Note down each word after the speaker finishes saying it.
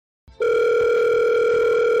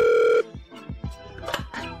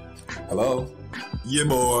Hello? You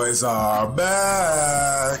boys are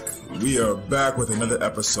back. We are back with another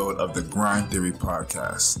episode of the Grind Theory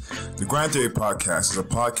Podcast. The Grind Theory Podcast is a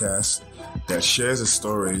podcast that shares the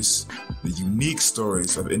stories, the unique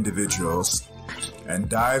stories of individuals, and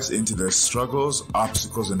dives into their struggles,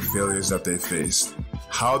 obstacles, and failures that they faced,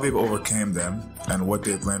 how they've overcame them, and what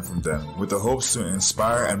they've learned from them, with the hopes to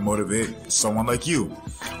inspire and motivate someone like you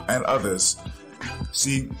and others.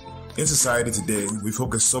 See, in society today, we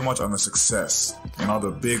focus so much on the success and all the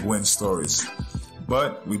big win stories,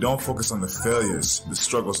 but we don't focus on the failures, the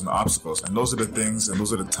struggles, and the obstacles. And those are the things and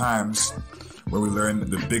those are the times where we learn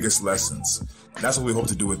the biggest lessons. That's what we hope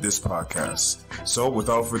to do with this podcast. So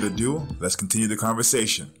without further ado, let's continue the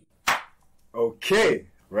conversation. Okay,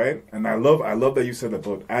 right? And I love that you said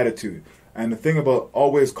about attitude. And the thing about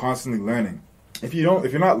always constantly learning. If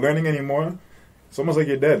you're not learning anymore, it's almost like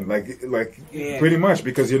you're dead. Pretty much,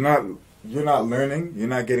 because you're not learning, you're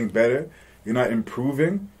not getting better, you're not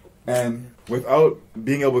improving, and without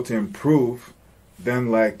being able to improve, then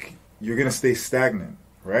you're gonna stay stagnant,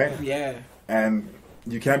 right? Yeah. And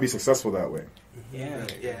you can't be successful that way.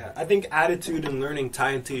 Yeah. I think attitude and learning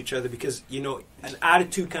tie into each other because an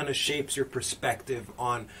attitude kind of shapes your perspective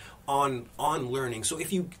on learning. So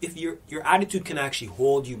if your attitude can actually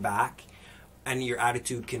hold you back, and your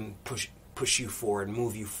attitude can push you forward,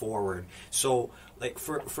 move you forward. So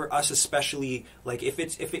for us especially,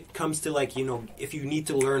 if it comes to if you need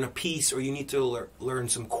to learn a piece or you need to learn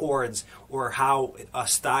some chords or how a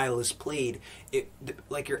style is played,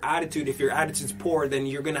 your attitude, if your attitude's poor, then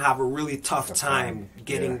you're going to have a really tough time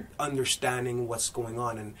understanding what's going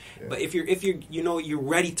on. But if you're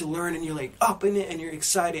ready to learn and you're up in it and you're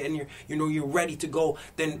excited and you're ready to go,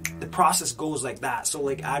 then the process goes like that. So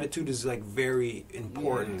attitude is very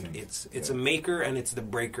important. It's a maker and it's the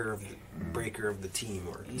breaker of the team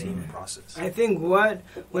or team process. I think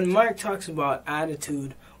when Mark talks about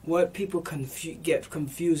attitude, what people get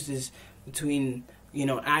confused is between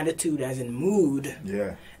attitude as in mood,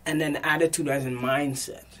 and then attitude as in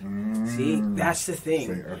mindset. See, that's the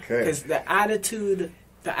thing. Because the attitude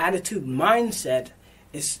mindset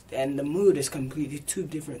and the mood is completely two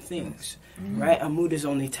different things, right? A mood is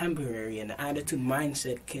only temporary, and the attitude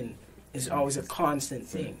mindset is always a constant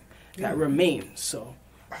thing that remains. So,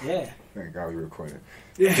 yeah. Thank God we recorded.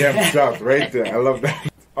 Gem dropped right there. I love that.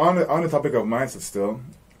 On the topic of mindset still,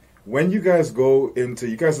 when you guys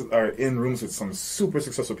are in rooms with some super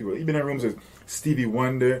successful people. You've been in rooms with Stevie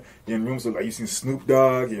Wonder, you're in rooms with you've seen Snoop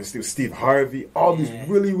Dogg, you've seen Steve Harvey, all these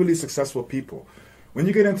really, really successful people. When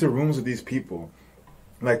you get into rooms with these people,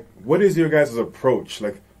 what is your guys' approach?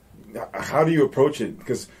 How do you approach it?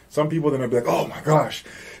 Because some people then will be like, oh my gosh,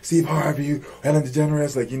 Steve Harvey, Ellen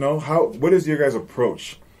DeGeneres, what is your guys'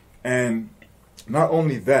 approach? And not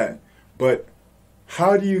only that, but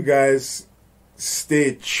how do you guys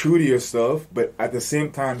stay true to yourself, but at the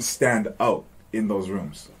same time stand out in those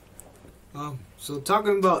rooms? So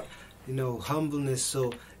talking about, humbleness,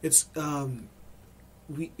 so it's, our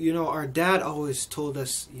dad always told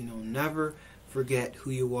us, never forget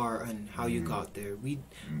who you are and how you got there.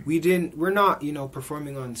 We're not,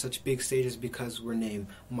 performing on such big stages because we're named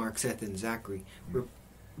Mark, Seth, and Zachary.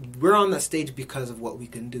 We're on that stage because of what we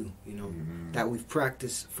can do, that we've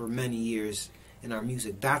practiced for many years in our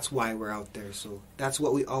music. That's why we're out there. So that's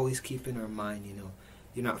what we always keep in our mind,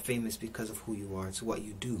 You're not famous because of who you are. It's what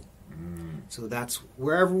you do. So that's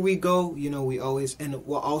wherever we go, we always, and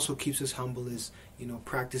what also keeps us humble is,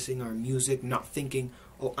 practicing our music, not thinking,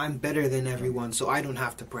 oh, I'm better than everyone, so I don't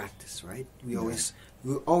have to practice, right? We always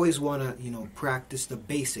want to, practice the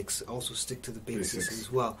basics, also stick to the basics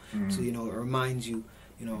as well. So, it reminds you,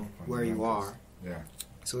 where you are. Yeah.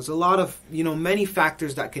 So it's a lot of, many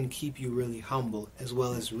factors that can keep you really humble, as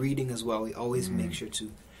well as reading as well. We always make sure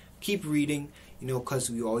to keep reading,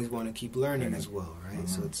 because we always want to keep learning as well, right?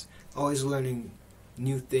 So it's always learning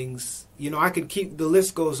new things. I could keep, the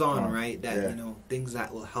list goes on, right? That, things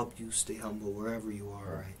that will help you stay humble wherever you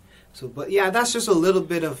are, right? So, but yeah, that's just a little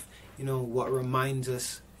bit of, what reminds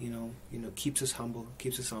us, keeps us humble,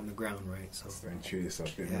 keeps us on the ground, right? So staying true to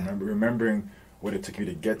yourself. Remembering what it took you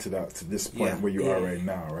to get to this point where you are right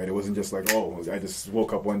now, right? It wasn't just I just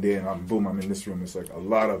woke up one day and I'm in this room. It's a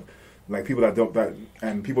lot of people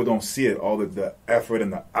and people don't see it, all the effort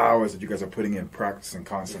and the hours that you guys are putting in, practicing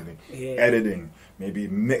constantly, editing, maybe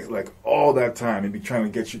mix, all that time, maybe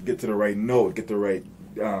trying to get to the right note, get the right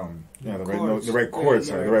the right chord,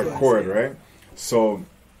 the right chord, right? So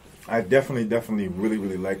I definitely really,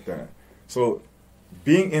 really like that. So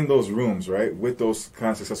being in those rooms, right, with those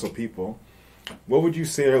kind of successful people, what would you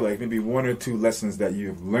say are like maybe 1 or 2 lessons that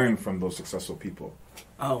you've learned from those successful people?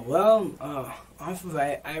 Oh, well, off of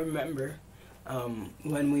I remember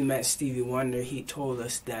when we met Stevie Wonder, he told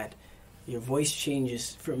us that your voice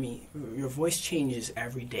changes, for me, your voice changes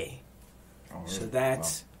every day. Oh, really? So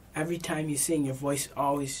that's, every time you sing, your voice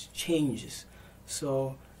always changes.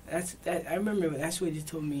 So I remember that's what he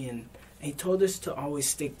told me, and he told us to always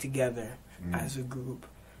stick together as a group.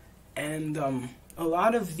 And a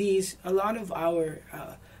lot of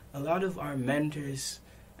our mentors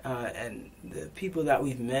and the people that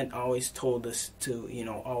we've met always told us to,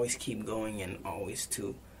 always keep going and always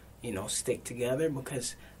to, stick together,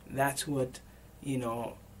 because that's what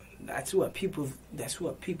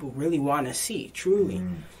people really want to see, truly.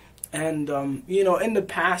 And in the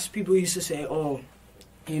past, people used to say, "Oh,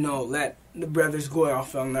 let the brothers go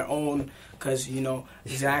off on their own, because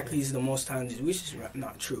Zachary is the most talented," which is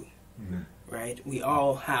not true. Right? We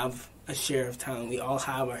all have a share of talent. We all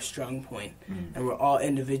have our strong point, and we're all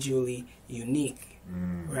individually unique,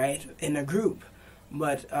 right? In a group.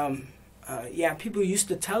 But people used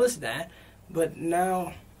to tell us that, but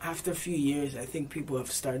now, after a few years, I think people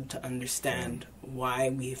have started to understand why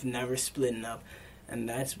we've never split up, and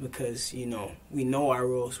that's because we know our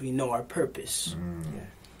roles, we know our purpose,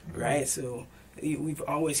 right? So we've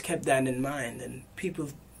always kept that in mind, and people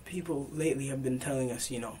lately have been telling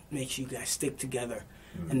us, make sure you guys stick together,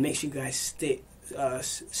 and make sure you guys stick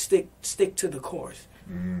to the course.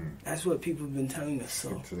 That's what people have been telling us.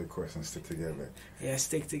 Stick to the course and stick together. Yeah,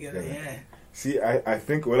 stick together. Yeah. See, I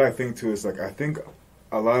think what I think too is I think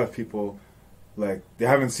a lot of people there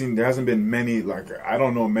hasn't been many I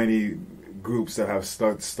don't know many groups that have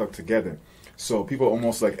stuck together. So people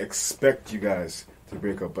almost expect you guys to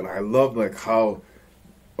break up. But I love how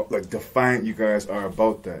defiant you guys are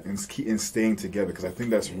about that and staying together, because I think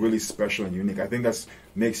that's really special and unique. I think that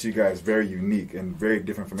makes you guys very unique and very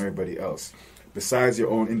different from everybody else. Besides your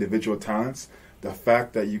own individual talents, the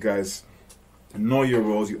fact that you guys know your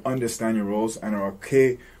roles, you understand your roles, and are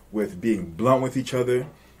okay with being blunt with each other,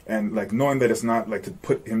 and knowing that it's not to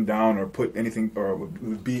put him down or put anything or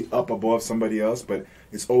be up above somebody else, but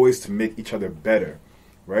it's always to make each other better.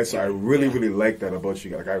 Right, so I really, really like that about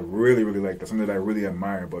you guys. I really, really like that. Something that I really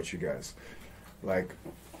admire about you guys.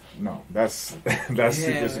 That's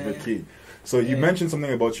super key. So you mentioned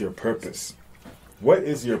something about your purpose. What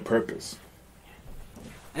is your purpose?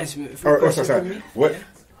 Sorry.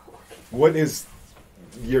 What is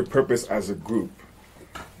your purpose as a group?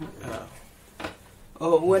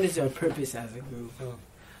 What is our purpose as a group?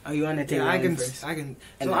 Oh, you want to take it first? I can.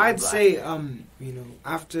 So I'd say,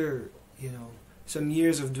 after some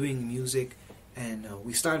years of doing music, and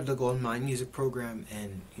we started the Golden Mine music program,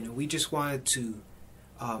 and we just wanted to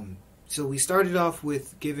so we started off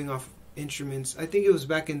with giving off instruments. I think it was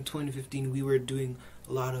back in 2015. We were doing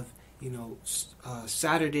a lot of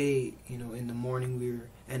Saturday in the morning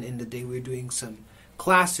and in the day we were doing some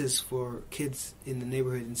classes for kids in the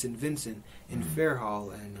neighborhood in St. Vincent in Fair Hall,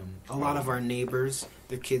 and a lot of our neighbors,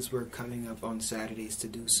 their kids were coming up on Saturdays to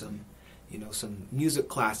do some music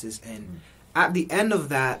classes. And at the end of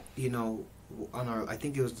that, I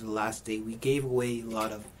think it was the last day, we gave away a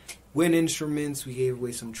lot of wind instruments. We gave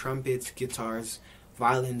away some trumpets, guitars,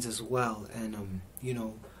 violins as well. And,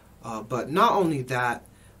 but not only that,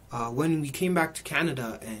 when we came back to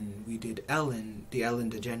Canada and we did the Ellen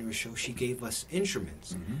DeGeneres show, she gave us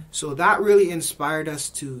instruments. So that really inspired us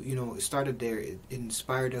to, it started there. It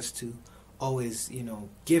inspired us to always,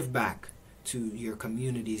 give back to your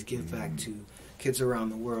communities, give back to kids around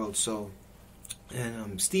the world. So,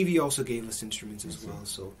 and Stevie also gave us instruments as well.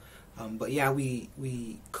 So, but yeah, we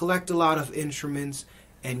collect a lot of instruments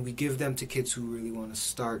and we give them to kids who really want to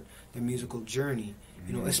start their musical journey.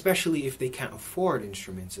 Especially if they can't afford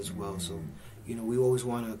instruments as well. So, we always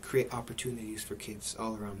want to create opportunities for kids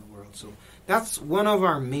all around the world. So that's one of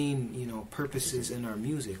our main, purposes in our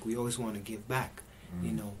music. We always want to give back.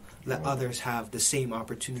 Let others have the same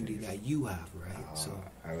opportunity that you have, right? So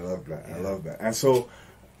I love that. Yeah. I love that. And so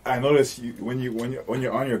I notice when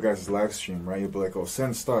you're on your guys' live stream, right? You'll be like, "Oh,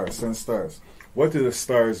 send stars, send stars." What do the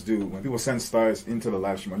stars do when people send stars into the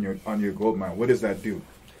live stream on your gold mine? What does that do?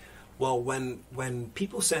 Well, when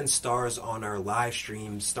people send stars on our live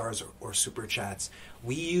streams, stars or super chats,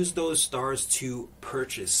 we use those stars to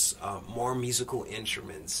purchase more musical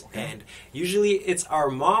instruments. Okay. And usually it's our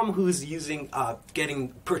mom who's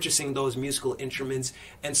purchasing those musical instruments,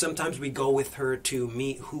 and sometimes we go with her to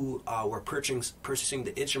meet who we're purchasing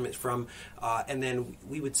the instrument from, and then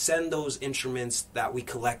we would send those instruments that we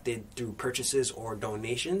collected through purchases or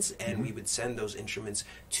donations, and we would send those instruments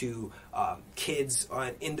to kids,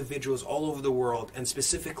 individuals all over the world, and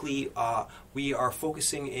specifically we are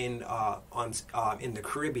focusing in the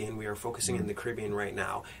Caribbean. We are focusing in the Caribbean right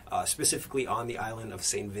now, specifically on the island of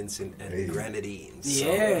St. Vincent and the Grenadines. So,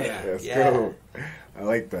 Let's go. I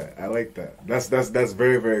like that. That's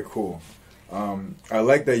very, very cool. I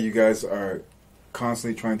like that you guys are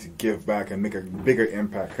constantly trying to give back and make a bigger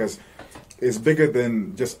impact, because it's bigger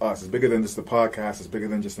than just us. It's bigger than just the podcast. It's bigger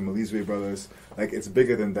than just the Melisizwe Brothers. Like, it's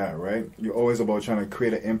bigger than that, right? You're always about trying to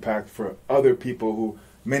create an impact for other people who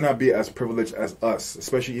may not be as privileged as us,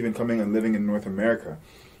 especially even coming and living in North America.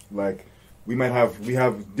 Like, we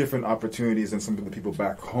have different opportunities than some of the people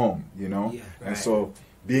back home, you know? Yeah, and so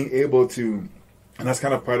being able to, and that's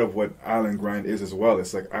kind of part of what Island Grind is as well.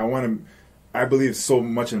 It's like, I believe so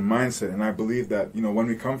much in mindset, and I believe that, you know, when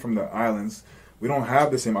we come from the islands, we don't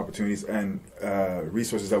have the same opportunities and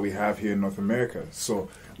resources that we have here in North America. So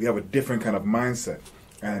we have a different kind of mindset.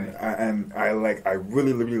 And I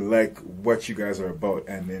really, really like what you guys are about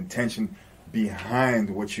and the intention behind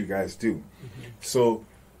what you guys do. Mm-hmm. So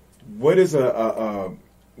what is the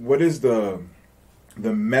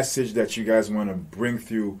message that you guys want to bring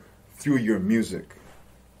through your music?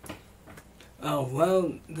 Oh,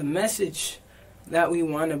 well, the message that we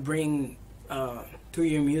want to bring through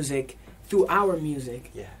your music, through our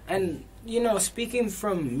music. Yeah. And, you know, speaking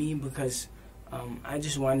from me, because I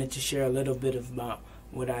just wanted to share a little bit about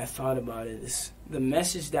what I thought about it, is the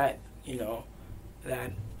message that, you know,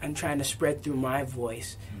 that I'm trying to spread through my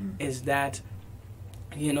voice is that,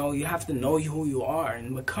 you know, you have to know who you are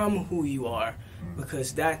and become who you are,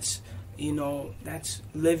 because that's, you know, that's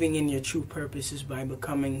living in your true purpose, is by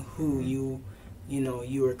becoming who you know,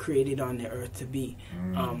 you were created on the earth to be.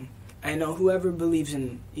 I know whoever believes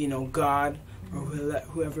in, you know, God, or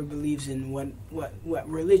whoever believes in what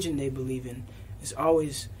religion they believe in, is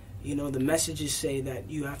always, you know, the messages say that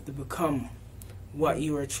you have to become what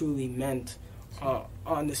you are truly meant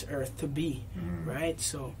on this earth to be, right?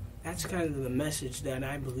 So that's kind of the message that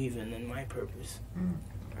I believe in and my purpose.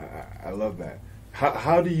 I love that.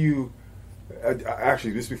 How do you,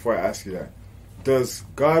 actually, just before I ask you that, does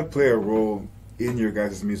God play a role in your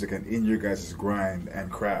guys' music and in your guys' grind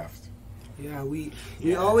and craft? Yeah, we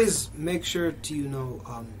always make sure to, you know,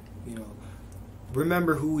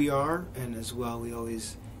 remember who we are, and as well we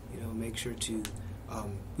always, you know, make sure to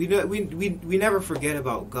we never forget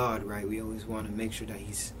about God, right? We always want to make sure that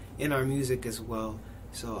He's in our music as well.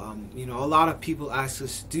 So you know, a lot of people ask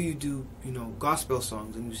us, do you do, you know, gospel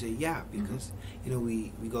songs? And we say, yeah, because you know,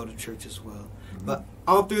 we go to church as well. But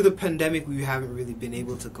all through the pandemic, we haven't really been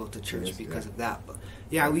able to go to church because of that. But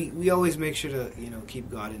yeah, we always make sure to, you know, keep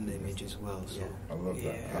God in the image as well. So I love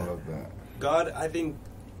that. I love that. God,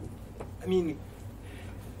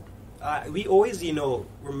 we always, you know,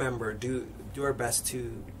 remember, do our best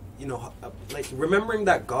to, you know, like, remembering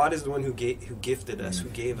that God is the one who gifted us, who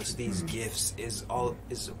gave us these gifts, is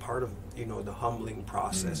a part of, you know, the humbling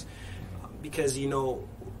process, because, you know,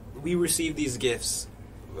 we receive these gifts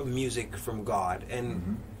of music from God,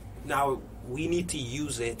 and now we need to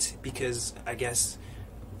use it, because I guess,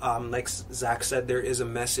 like Zach said, there is a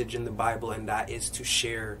message in the Bible, and that is to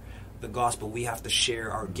share the gospel. We have to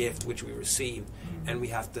share our gift which we received, and we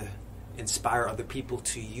have to inspire other people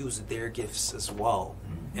to use their gifts as well,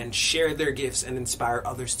 and share their gifts and inspire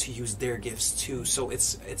others to use their gifts too. So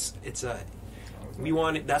that's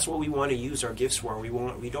what we want to use our gifts for.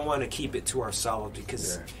 We don't want to keep it to ourselves,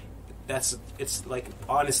 because it's like,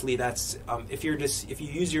 honestly, that's if you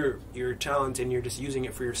use your talent and you're just using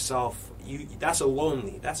it for yourself, that's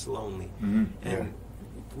lonely. And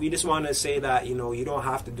we just want to say that, you know, you don't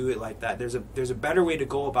have to do it like that. There's a better way to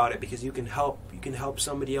go about it, because you can help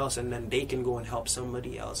somebody else, and then they can go and help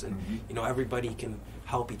somebody else, and you know, everybody can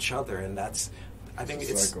help each other, and that's, I think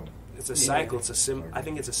it's a cycle. I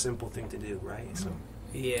think it's a simple thing to do, right? So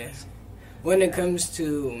when it comes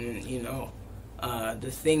to, you know,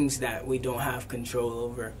 the things that we don't have control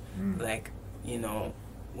over, like, you know,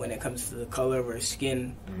 when it comes to the color of our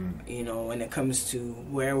skin, you know, when it comes to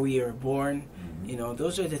where we are born, you know,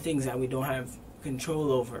 those are the things that we don't have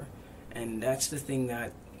control over. And that's the thing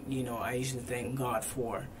that, you know, I usually thank God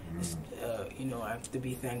for. You know, I have to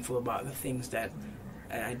be thankful about the things that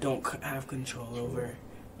I don't have control over.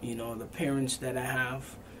 You know, the parents that I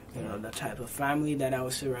have, you know, the type of family that I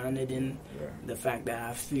was surrounded in, the fact that I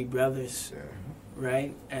have 3 brothers,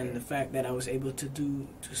 right? And the fact that I was able to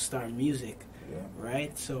start music.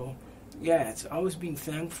 Right, so it's always being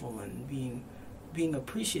thankful and being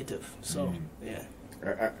appreciative. So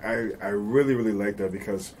I really, really like that,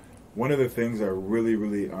 because one of the things that really,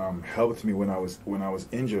 really helped me when I was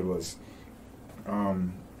injured was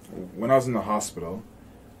when I was in the hospital.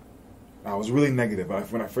 I was really negative.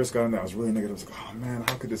 When I first got in there, I was really negative. I was like, oh man,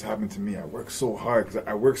 how could this happen to me? I worked so hard. Because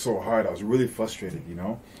I worked so hard, I was really frustrated, you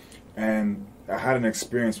know? And I had an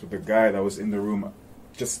experience with a guy that was in the room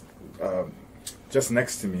just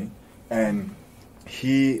next to me. And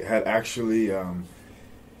he had actually,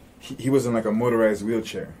 he was in like a motorized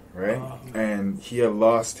wheelchair, right? Oh, and he had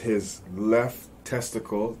lost his left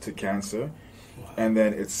testicle to cancer. And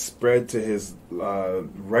then it spread to his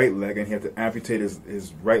right leg, and he had to amputate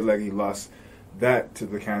his right leg. He lost that to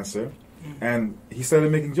the cancer, and he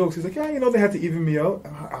started making jokes. He's like, "Yeah, you know, they had to even me out."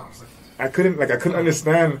 And I was like, I couldn't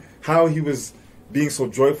understand how he was being so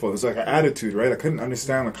joyful. It's like an attitude, right? I couldn't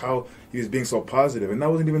understand like how he was being so positive, and that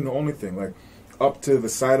wasn't even the only thing. Like up to the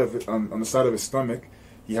side of it, on the side of his stomach,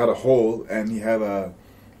 he had a hole, and he had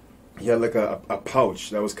like a pouch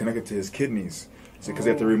that was connected to his kidneys, because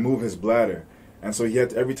they had to remove his bladder. And so he had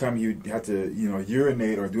to, every time he had to, you know,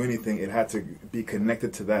 urinate or do anything, it had to be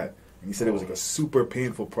connected to that. And he said it was like a super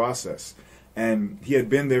painful process. And he had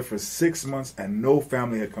been there for 6 months, and no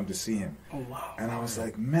family had come to see him. Oh wow! And I was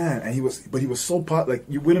like, man, and he was so like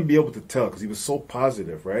you wouldn't be able to tell because he was so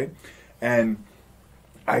positive, right? And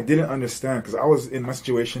I didn't understand because I was in my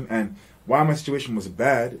situation, and while my situation was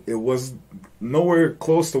bad, it was nowhere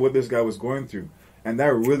close to what this guy was going through. And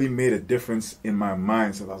that really made a difference in my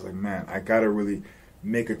mind. So I was like, man, I gotta really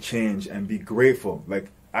make a change and be grateful.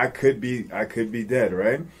 Like I could be dead,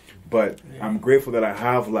 right? But I'm grateful that I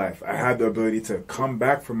have life. I had the ability to come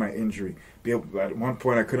back from my injury. At one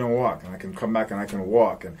point I couldn't walk, and I can come back and I can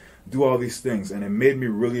walk and do all these things. And it made me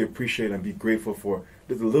really appreciate and be grateful for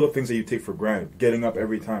the little things that you take for granted. Getting up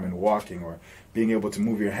every time and walking, or being able to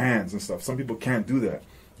move your hands and stuff. Some people can't do that,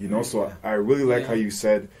 you know. So I really like how you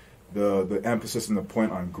said the emphasis and the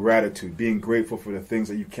point on gratitude, being grateful for the things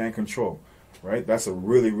that you can't control, right? That's a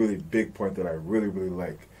really, really big point that I really, really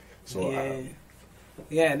like. So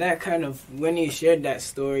yeah, that kind of, when you shared that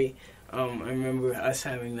story, I remember us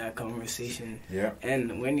having that conversation. Yeah.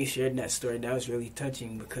 And when you shared that story, that was really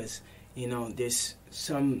touching because, you know, there's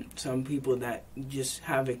some people that just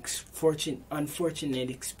have unfortunate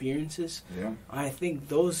experiences. Yeah. I think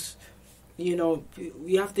those, you know,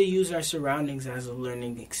 we have to use our surroundings as a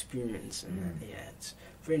learning experience. And yeah, it's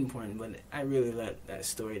very important. But I really like that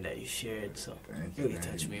story that you shared. So it really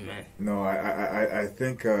touched me, man. No, I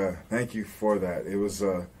think thank you for that. It was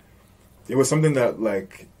something that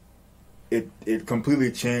like it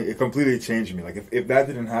completely changed. It completely changed me. Like if that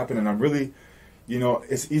didn't happen, and I'm really, you know,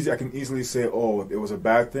 it's easy. I can easily say, oh, it was a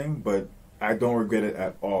bad thing, but I don't regret it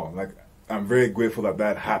at all. Like I'm very grateful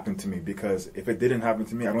that happened to me, because if it didn't happen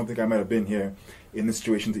to me, I don't think I might have been here in this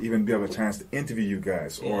situation to even be able a chance to interview you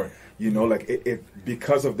guys. Or, you know, like it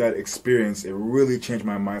because of that experience, it really changed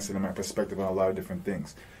my mindset and my perspective on a lot of different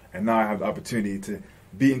things. And now I have the opportunity to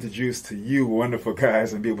be introduced to you wonderful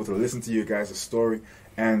guys and be able to listen to you guys' story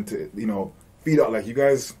and to, you know, feed out. Like you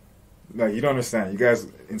guys, like you don't understand. You guys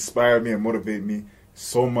inspired me and motivated me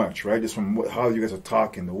so much, right? Just from how you guys are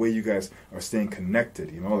talking, the way you guys are staying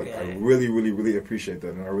connected, you know, like I really, really, really appreciate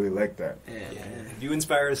that, and I really like that. Yeah. You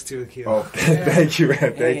inspire us too, Aquille. Oh, thank you,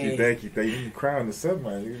 man. Thank you. You cry on the set,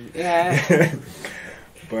 man. Yeah.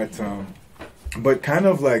 But kind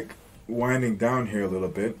of like winding down here a little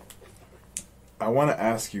bit, I want to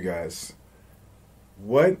ask you guys,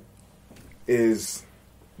 what is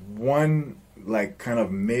one like kind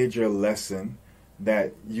of major lesson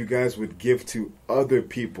that you guys would give to other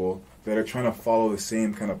people that are trying to follow the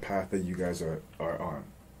same kind of path that you guys are on?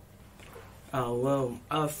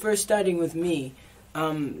 First starting with me,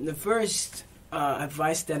 the first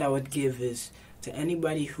advice that I would give is to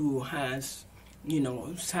anybody who has, you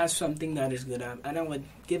know, has something that is good at, and I would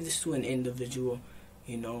give this to an individual,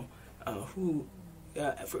 you know,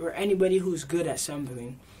 for anybody who's good at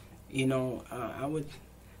something, you know, I would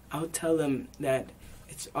tell them that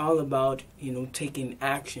it's all about, you know, taking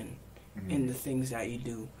action in the things that you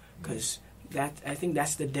do, because I think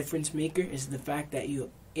that's the difference maker, is the fact that you're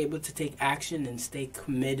able to take action and stay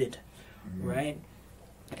committed, right?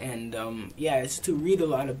 And it's to read a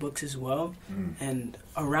lot of books as well, and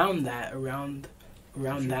around that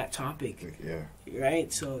topic,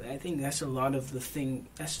 right? So I think that's a lot of the thing.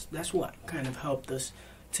 That's what kind of helped us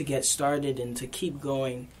to get started and to keep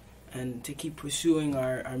going and to keep pursuing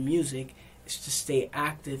our music. Is to stay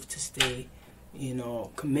active, to stay, you know,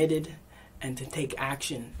 committed, and to take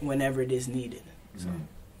action whenever it is needed. So,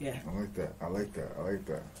 yeah. I like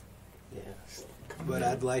that. Yeah. But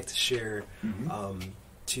I'd like to share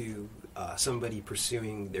to somebody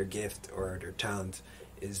pursuing their gift or their talent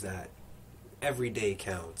is that every day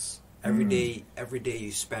counts. Every day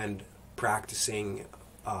you spend practicing.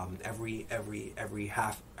 Every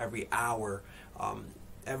hour.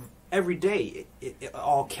 every day it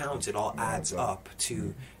all counts. It all adds up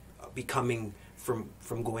to becoming from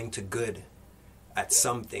going to good at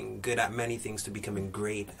something, good at many things, to becoming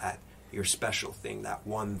great at your special thing, that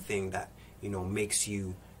one thing that, you know, makes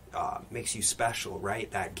you special,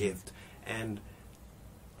 right? That gift. And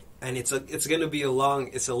it's going to be a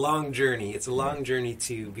long journey. It's a long journey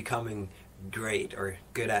to becoming great or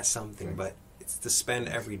good at something, but it's to spend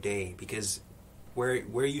every day, because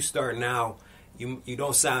where you start now, you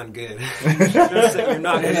don't sound good. You're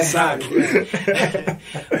not going to sound good.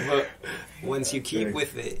 But once you keep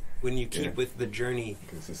with it, when you keep with the journey,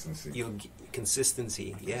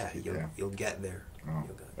 consistency, you'll get there. Oh,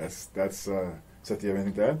 that's Seth, do you have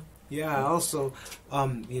anything to add? Yeah, also,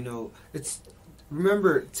 you know,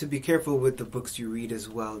 remember to be careful with the books you read as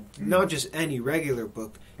well. Not just any regular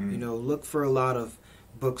book. You know, look for a lot of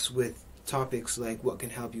books with topics like what can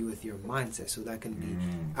help you with your mindset. So that can be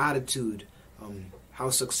attitude, how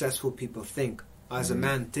successful people think. As a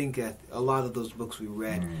man thinketh, a lot of those books we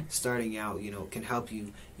read starting out, you know, can help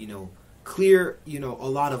you, you know, clear, you know, a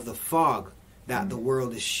lot of the fog that the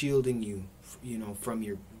world is shielding you, you know, from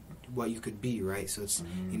what you could be, right? So it's,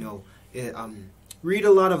 you know, read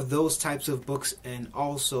a lot of those types of books, and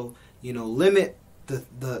also, you know, limit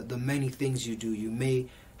the many things you do. You may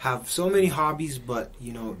have so many hobbies, but,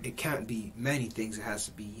 you know, it can't be many things. It has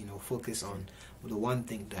to be, you know, focus on the one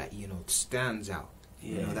thing that, you know, stands out,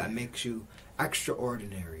 you know, that makes you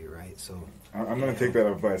extraordinary, right? So I'm going to take that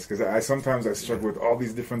advice, because I sometimes struggle with all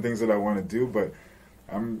these different things that I want to do, but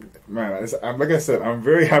like I said, I'm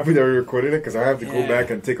very happy that we recorded it, because I have to go back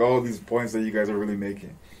and take all these points that you guys are really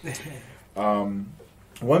making.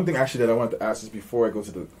 One thing actually that I wanted to ask is, before I go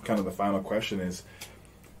to the kind of the final question, is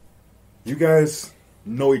you guys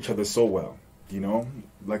know each other so well, you know?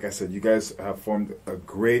 Like I said, you guys have formed a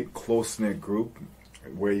great close-knit group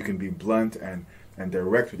where you can be blunt and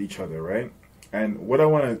direct with each other, right? And what I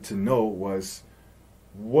wanted to know was,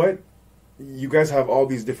 what you guys have all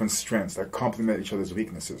these different strengths that complement each other's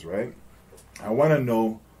weaknesses, right? I want to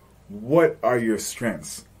know, what are your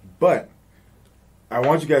strengths? But I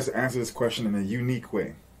want you guys to answer this question in a unique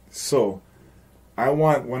way. So I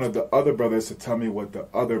want one of the other brothers to tell me what the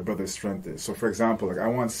other brother's strength is. So for example, like I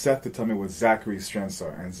want Seth to tell me what Zachary's strengths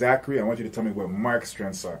are. And Zachary, I want you to tell me what Mark's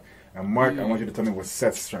strengths are. And Mark, I want you to tell me what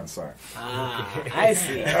Seth's strengths are. I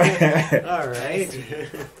see. All right.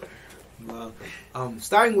 Well,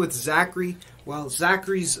 starting with Zachary. Well,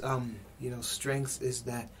 Zachary's you know, strengths is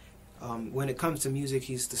that when it comes to music,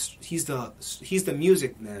 he's the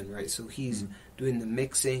music man, right? So he's doing the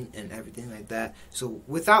mixing and everything like that. So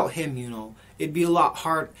without him, you know, it'd be a lot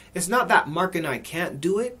hard. It's not that Mark and I can't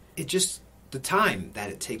do it. It's just the time that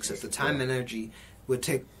it takes us. The time and energy would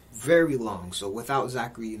take very long. So without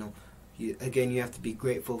Zachary, you know, again, you have to be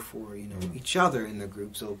grateful for, you know, each other in the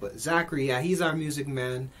group. So, but Zachary, yeah, he's our music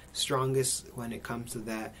man, strongest when it comes to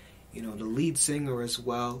that. You know, the lead singer as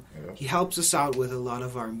well. Yeah. He helps us out with a lot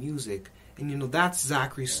of our music, and you know, that's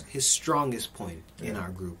Zachary's his strongest point in our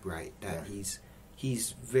group, right? That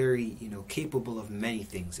he's very, you know, capable of many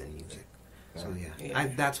things in music. So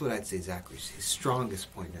that's what I'd say Zachary's his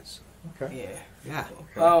strongest point is. Okay. Yeah.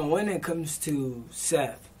 Okay. When it comes to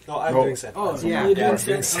Seth. Oh, I'm doing Seth. Oh, you're doing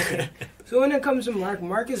Seth? Okay. So when it comes to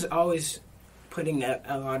Mark is always putting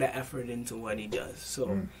a lot of effort into what he does.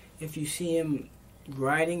 So if you see him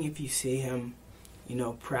writing, if you see him, you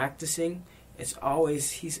know, practicing, you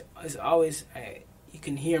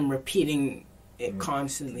can hear him repeating it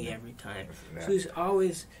constantly every time. So he's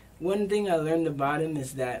always, one thing I learned about him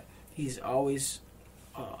is that he's always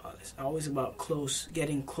it's always about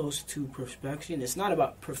getting close to perfection. It's not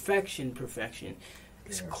about perfection.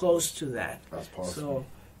 It's close to that. That's possible. So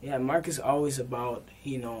yeah, Mark is always about,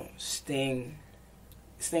 you know, staying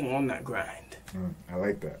on that grind. I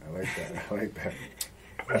like that.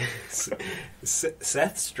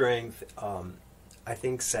 Seth's strength, I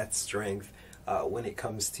think Seth's strength, when it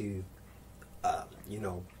comes to, you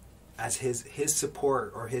know, as his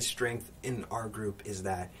support or his strength in our group, is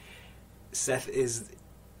that Seth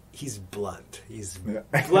he's blunt. He's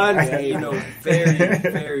blunt, you know, very,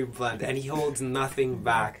 very blunt, and he holds nothing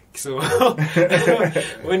back. So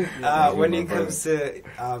when it comes to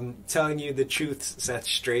telling you the truth, Seth's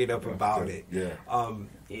straight up about it.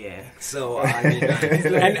 Yeah. So I mean,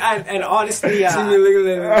 and honestly,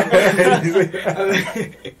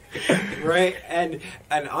 right, and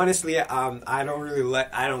honestly, I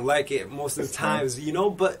don't like it most of the times, you know,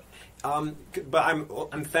 but I'm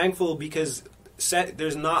thankful, because Seth,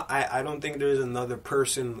 there's not. I don't think there's another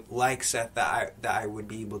person like Seth that I would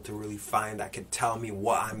be able to really find that could tell me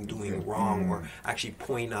what I'm doing wrong or actually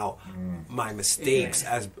point out my mistakes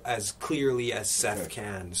as clearly as Seth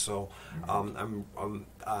can. So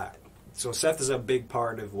so Seth is a big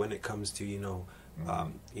part of when it comes to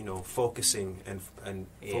focusing and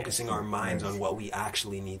focusing our minds on what we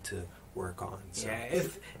actually need to work on. So. Yeah,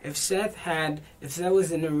 if Seth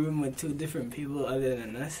was in a room with two different people other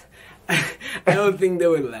than us, I don't think they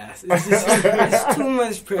would last. It's too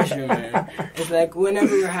much pressure, man. It's like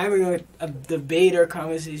whenever we're having a debate or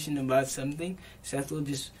conversation about something, Seth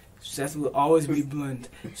will always be blunt.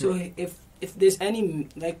 So if there's any,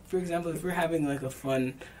 like, for example, if we're having like a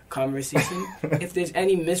fun conversation, if there's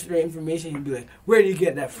any misinformation, he'd be like, "Where did you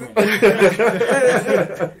get that from?"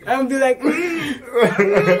 I'll be like,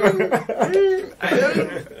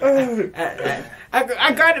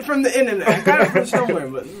 I got it from the internet. I got it from somewhere,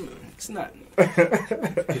 but it's not.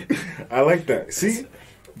 I like that. See,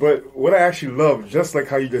 but what I actually love, just like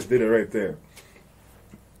how you just did it right there,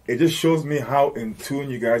 it just shows me how in tune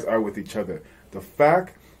you guys are with each other. The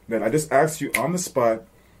fact that I just asked you on the spot,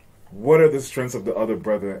 what are the strengths of the other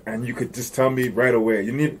brother? And you could just tell me right away.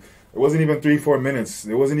 It wasn't even 3-4 minutes.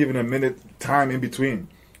 There wasn't even a minute time in between,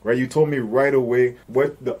 right? You told me right away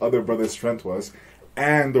what the other brother's strength was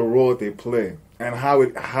and the role that they play and how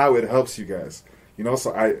it helps you guys.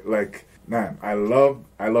 So I love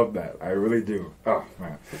that. I really do. Oh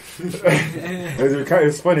man,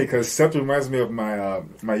 it's funny because Seth reminds me of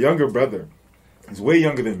my younger brother. He's way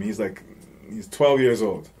younger than me. He's 12 years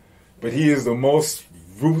old, but he is the most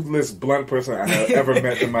ruthless, blunt person I have ever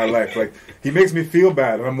met in my life. Like, he makes me feel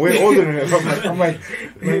bad, and I'm way older than him. I'm like,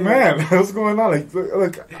 man, what's going on?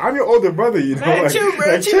 Like, I'm your older brother, Man, chill,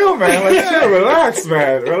 man. Chill, relax,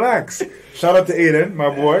 man, relax. Shout out to Aiden,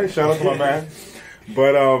 my boy. Shout out to my man.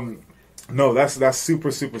 But no, that's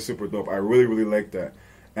super, super, super dope. I really, really like that.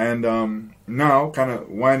 And now, kind of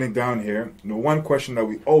winding down here, the one question that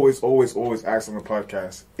we always ask on the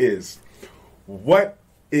podcast is, what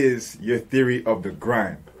is your theory of the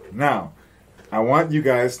grind? Now, I want you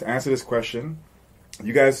guys to answer this question.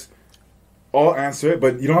 You guys all answer it,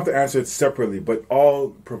 but you don't have to answer it separately, but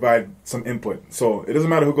all provide some input. So it doesn't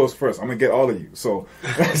matter who goes first. I'm going to get all of you. So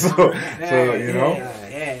you know.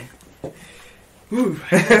 The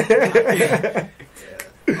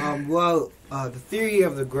theory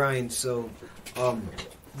of the grind. So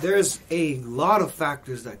there's a lot of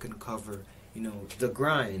factors that can cover, the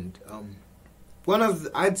grind.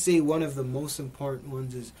 I'd say one of the most important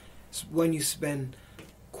ones is when you spend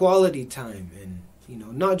quality time and,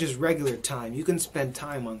 not just regular time. You can spend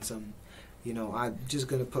time on some, I'm just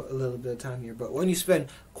going to put a little bit of time here. But when you spend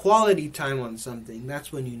quality time on something,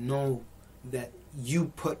 that's when you know that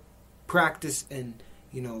you put practice and,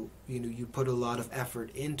 you put a lot of effort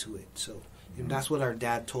into it. So that's what our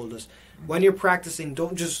dad told us. When you're practicing,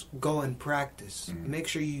 don't just go and practice. Make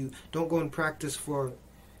sure you don't go and practice for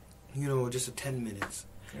just a 10 minutes.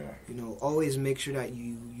 Always make sure that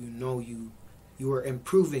you are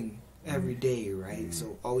improving every day, right?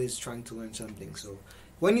 So always trying to learn something. So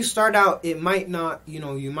when you start out, it might not,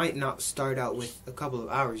 you might not start out with a couple of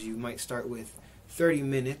hours. You might start with 30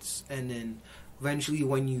 minutes, and then eventually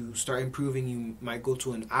when you start improving, you might go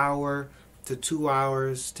to an hour, to 2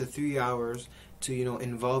 hours, to 3 hours, to,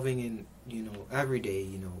 involving in, every day,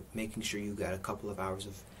 making sure you got a couple of hours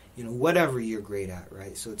of whatever you're great at,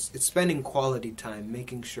 right? So it's spending quality time,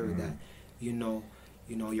 making sure that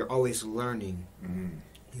you're always learning,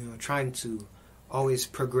 trying to always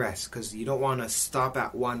progress, because you don't want to stop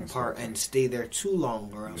at one part and stay there too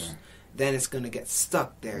long, or else then it's going to get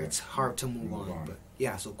stuck there. It's hard to move on. But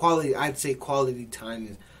yeah, so I'd say quality time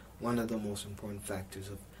is one of the most important factors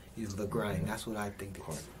of the grind. That's what I think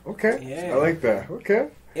it's. Okay, I like that. Okay.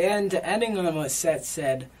 And adding on what Seth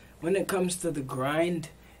said, when it comes to the grind,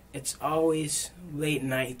 it's always late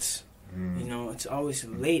nights. It's always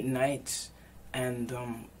late nights and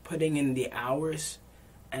putting in the hours,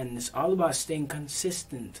 and it's all about staying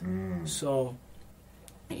consistent. So,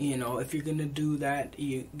 if you're gonna do that,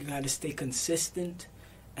 you gotta stay consistent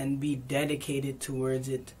and be dedicated towards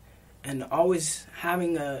it, and always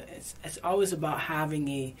having it's always about having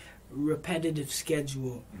a repetitive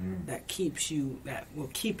schedule that will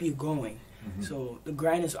keep you going. So the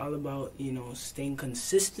grind is all about, staying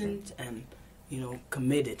consistent and,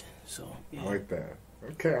 committed. So I like that.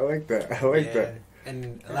 Okay, I like that.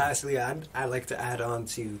 And lastly, I'd like to add on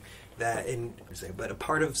to that, but a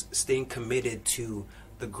part of staying committed to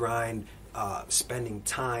the grind, spending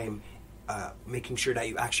time making sure that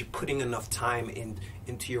you're actually putting enough time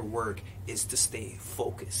into your work is to stay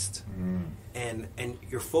focused. And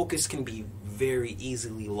your focus can be very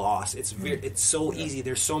easily lost. It's so easy.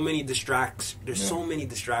 There's so many so many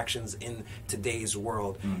distractions in today's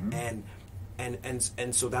world.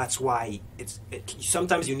 And so that's why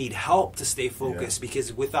sometimes you need help to stay focused,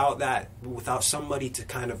 because without somebody to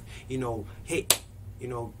kind of, hey,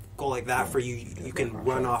 go like that for you, you can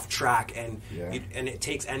run off track, and it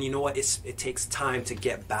takes, and you know what, it takes time to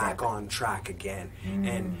get back on track again.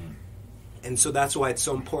 And so that's why it's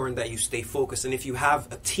so important that you stay focused. And if you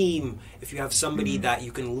have a team, if you have somebody that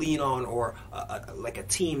you can lean on, or like a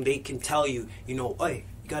team, they can tell you, hey, you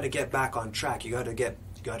got to get back on track. You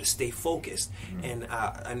got to stay focused. And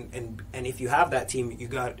if you have that team, you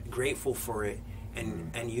got grateful for it.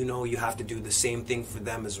 And you have to do the same thing for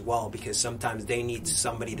them as well, because sometimes they need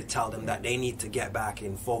somebody to tell them that they need to get back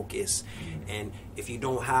in focus. And if you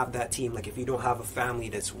don't have that team, like if you don't have a family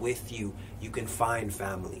that's with you, you can find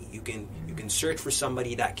family. You can search for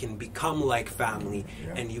somebody that can become like family,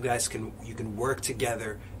 and you guys can work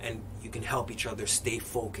together, and you can help each other stay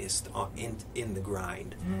focused in the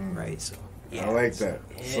grind, right? So I like that.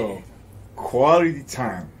 So quality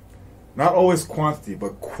time. Not always quantity,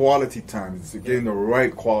 but quality time. It's getting the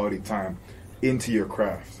right quality time into your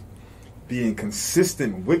craft. Being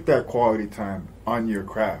consistent with that quality time on your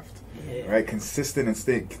craft. Right? Consistent and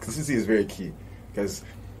staying. Consistency is very key. Because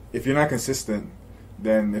if you're not consistent,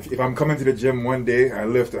 then if I'm coming to the gym one day, I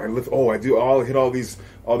lift, hit all these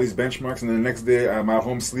benchmarks, and then the next day I'm at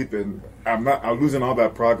home sleeping, I'm losing all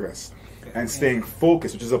that progress. And staying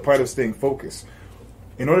focused, which is a part of staying focused.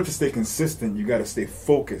 In order to stay consistent, you got to stay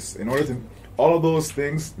focused. In order to, all of those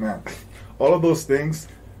things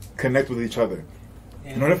connect with each other.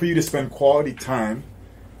 In order for you to spend quality time,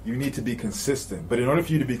 you need to be consistent. But in order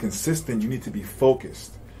for you to be consistent, you need to be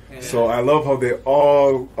focused. So I love how they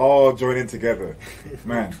all join in together.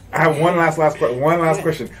 Man, I have one last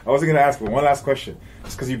question. I wasn't going to ask, but one last question,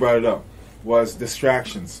 just because you brought it up, was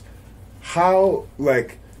distractions. How,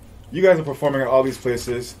 you guys are performing at all these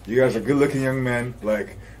places. You guys are good-looking young men.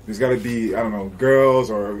 There's got to be, I don't know, girls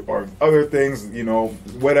or other things,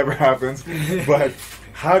 whatever happens. But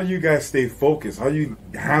how do you guys stay focused? How do you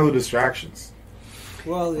handle distractions?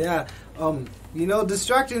 Well,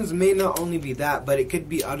 distractions may not only be that, but it could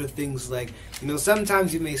be other things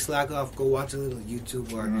sometimes you may slack off, go watch a little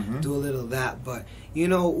YouTube or do a little of that. But,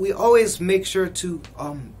 we always make sure to,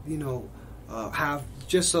 have,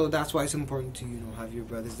 just so that's why it's important to, have your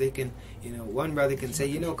brothers. They can, one brother can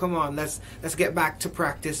say, come on, let's get back to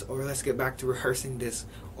practice, or let's get back to rehearsing this,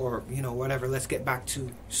 or, whatever, let's get back to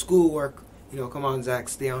schoolwork. Come on, Zach,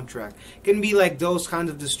 stay on track. It can be like those kinds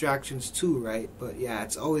of distractions too, right? But yeah,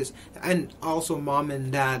 it's always, and also mom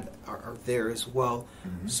and dad are there as well.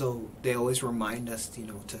 So they always remind us,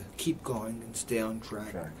 to keep going and stay on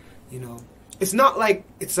track. It's not like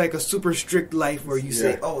it's like a super strict life where you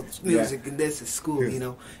say, oh, it's music and this is school,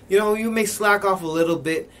 you may slack off a little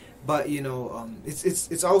bit, but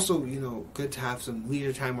it's also good to have some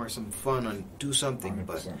leisure time or some fun and do something. 100%.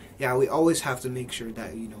 But yeah, we always have to make sure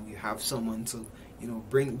that you have someone to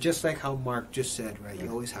bring, just like how Mark just said, right?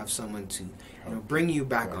 You always have someone to bring you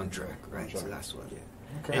back on track, right? So that's what.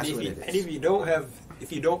 Okay. And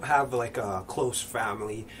if you don't have like a close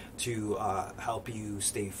family to help you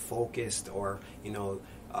stay focused, or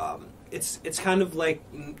it's kind of like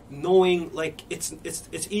knowing, like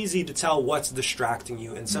it's easy to tell what's distracting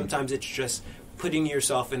you, and sometimes it's just putting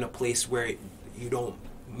yourself in a place where you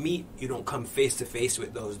don't come face to face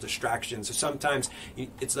with those distractions. So sometimes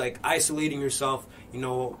it's like isolating yourself,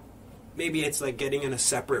 maybe it's like getting in a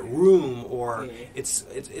separate room, or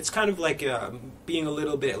it's kind of like being a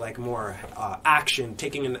little bit like more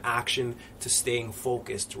taking an action to staying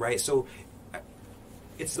focused, right? So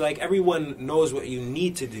it's like everyone knows what you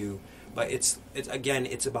need to do, but it's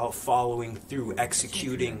about following through,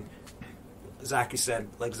 executing. Zach said,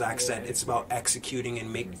 it's about executing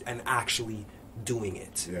and actually doing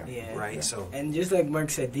it, right? Yeah. So, and just like Mark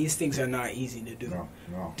said, these things are not easy to do.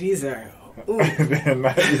 No. These are.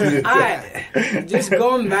 Just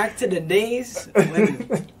going back to the days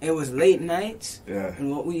when it was late nights,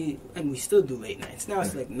 and we still do late nights. Now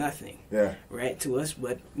it's like nothing, right, to us.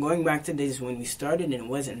 But going back to days when we started and it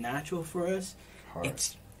wasn't natural for us,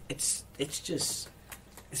 it's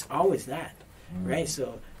always that. Right,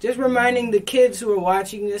 so just reminding the kids who are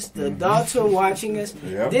watching this, the adults who are watching us,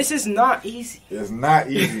 this is not easy. It's not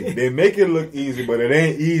easy. They make it look easy, but it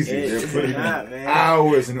ain't easy. They're putting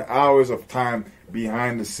hours and hours of time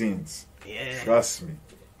behind the scenes. Yeah. Trust me.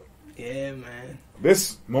 Yeah, man.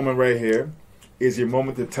 This moment right here is your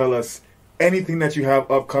moment to tell us anything that you have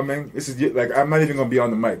upcoming. This is like, I'm not even gonna be on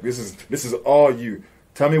the mic. This is all you.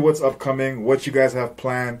 Tell me what's upcoming, what you guys have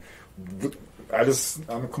planned. I'm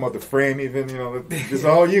gonna come out the frame even, this is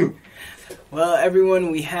all you. Well,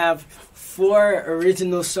 everyone, we have 4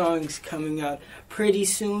 original songs coming out pretty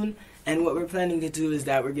soon. And what we're planning to do is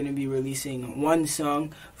that we're going to be releasing 1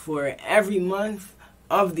 song for every month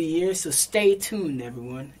of the year. So stay tuned,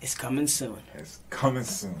 everyone. It's coming soon. It's coming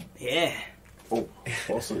soon. Yeah. Oh,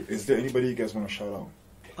 also, is there anybody you guys want to shout out?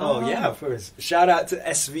 Oh, yeah, of course. Shout out to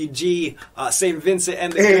SVG, St. Vincent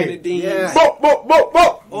and the Grenadines. Yeah.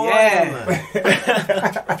 Oh,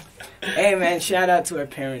 Yeah. Hey, man, shout out to our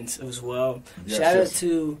parents as well. Yes, shout out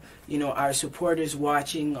to, our supporters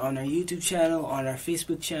watching on our YouTube channel, on our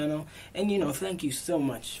Facebook channel. And, thank you so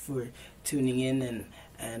much for tuning in.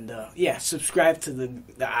 And subscribe to the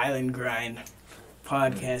Island Grind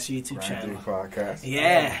Podcast YouTube channel. Podcast.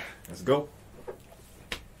 Yeah. Let's go.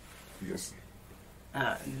 Yes.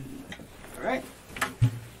 All right.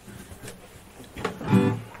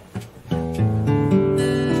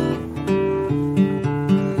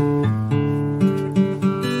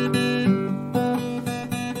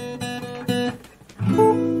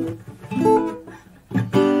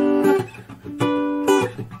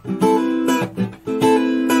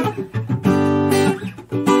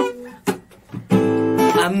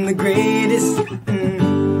 I'm the greatest.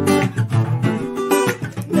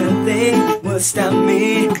 Nothing will stop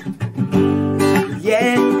me.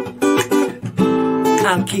 Yeah,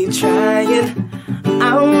 I'll keep trying.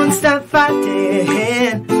 I won't stop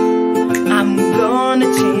fighting. I'm gonna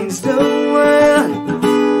change the world.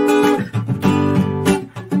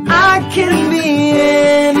 I can be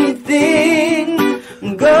anything.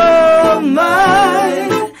 Go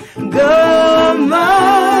mine, go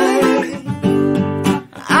mine.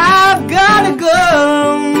 I've gotta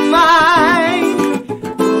go mine,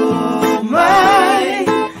 go mine,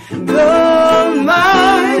 go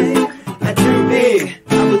mine. I dream big,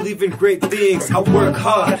 I believe in great things. I work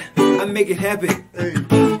hard, I make it happen.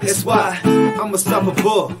 That's why I'm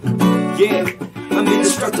unstoppable. Yeah, I'm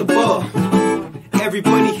indestructible.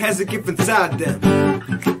 Everybody has a gift inside them.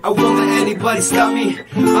 I won't let anybody stop me.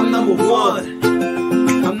 I'm number one.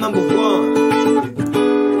 I'm number one.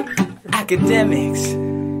 academics.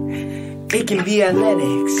 It can be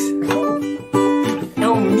athletics.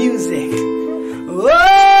 No music. Oh,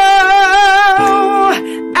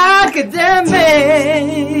 academics.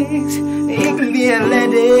 It can be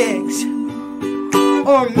athletics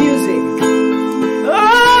or music.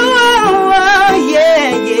 Oh,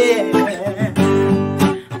 yeah, yeah.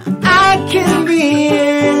 I can be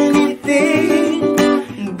anything.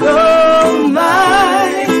 Go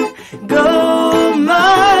mine, go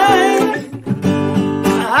mine.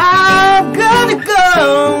 I'm gonna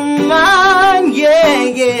go mine, yeah,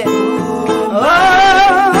 yeah. Oh,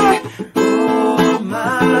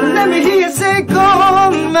 mine. Let me hear you say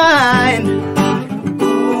go mine.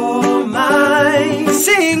 Go mine.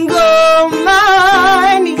 Sing go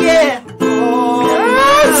mine, yeah.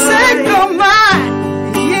 Oh, say go mine.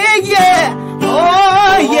 Yeah, yeah.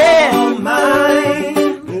 Oh, yeah.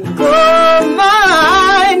 Go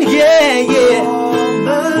mine, yeah, yeah.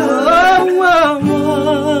 Oh,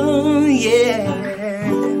 yeah.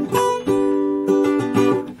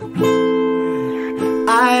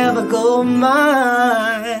 I have a gold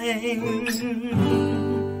mine.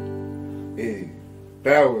 Hey,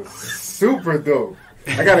 that was super dope.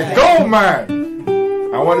 I got a gold mine.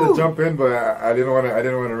 I wanted to jump in, but I didn't want to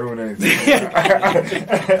ruin anything.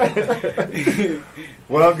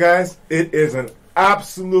 Well, guys, it is an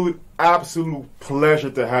absolute pleasure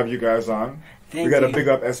to have you guys on. Thank we got to you. big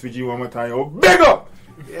up SVG one more time. Oh, big up!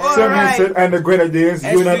 All St. right. Vincent and the Grenadines,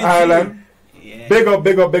 Union SVG. Island. Yeah. Big up,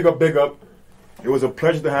 big up, big up, big up. It was a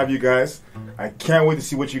pleasure to have you guys. I can't wait to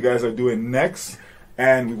see what you guys are doing next.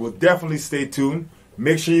 And we will definitely stay tuned.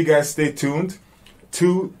 Make sure you guys stay tuned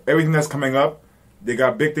to everything that's coming up. They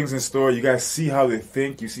got big things in store. You guys see how they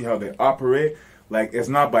think. You see how they operate. Like, it's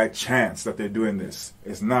not by chance that they're doing this.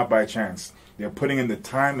 It's not by chance. They're putting in the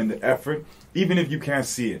time and the effort, even if you can't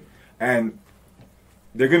see it. And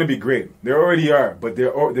they're going to be great. They already are, but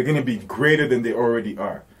they're going to be greater than they already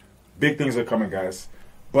are. Big things are coming, guys.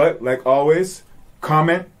 But, like always,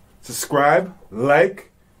 comment, subscribe,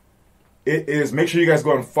 like. Make sure you guys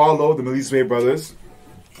go and follow the Melisizwe Brothers.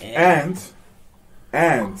 Yeah.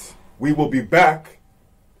 And we will be back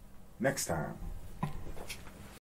next time.